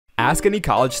Ask any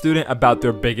college student about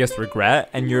their biggest regret,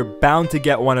 and you're bound to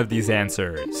get one of these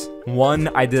answers. 1.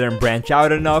 I didn't branch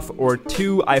out enough, or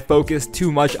 2. I focused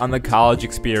too much on the college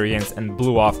experience and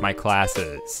blew off my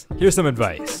classes. Here's some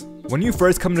advice. When you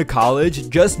first come to college,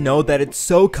 just know that it's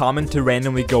so common to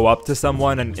randomly go up to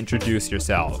someone and introduce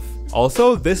yourself.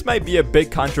 Also, this might be a bit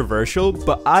controversial,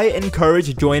 but I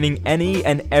encourage joining any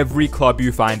and every club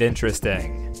you find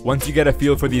interesting. Once you get a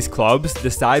feel for these clubs,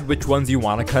 decide which ones you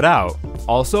want to cut out.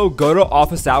 Also, go to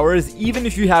office hours even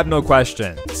if you have no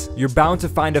questions. You're bound to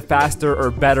find a faster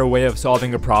or better way of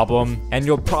solving a problem, and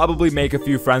you'll probably make a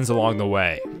few friends along the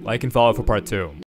way. Like and follow for part 2.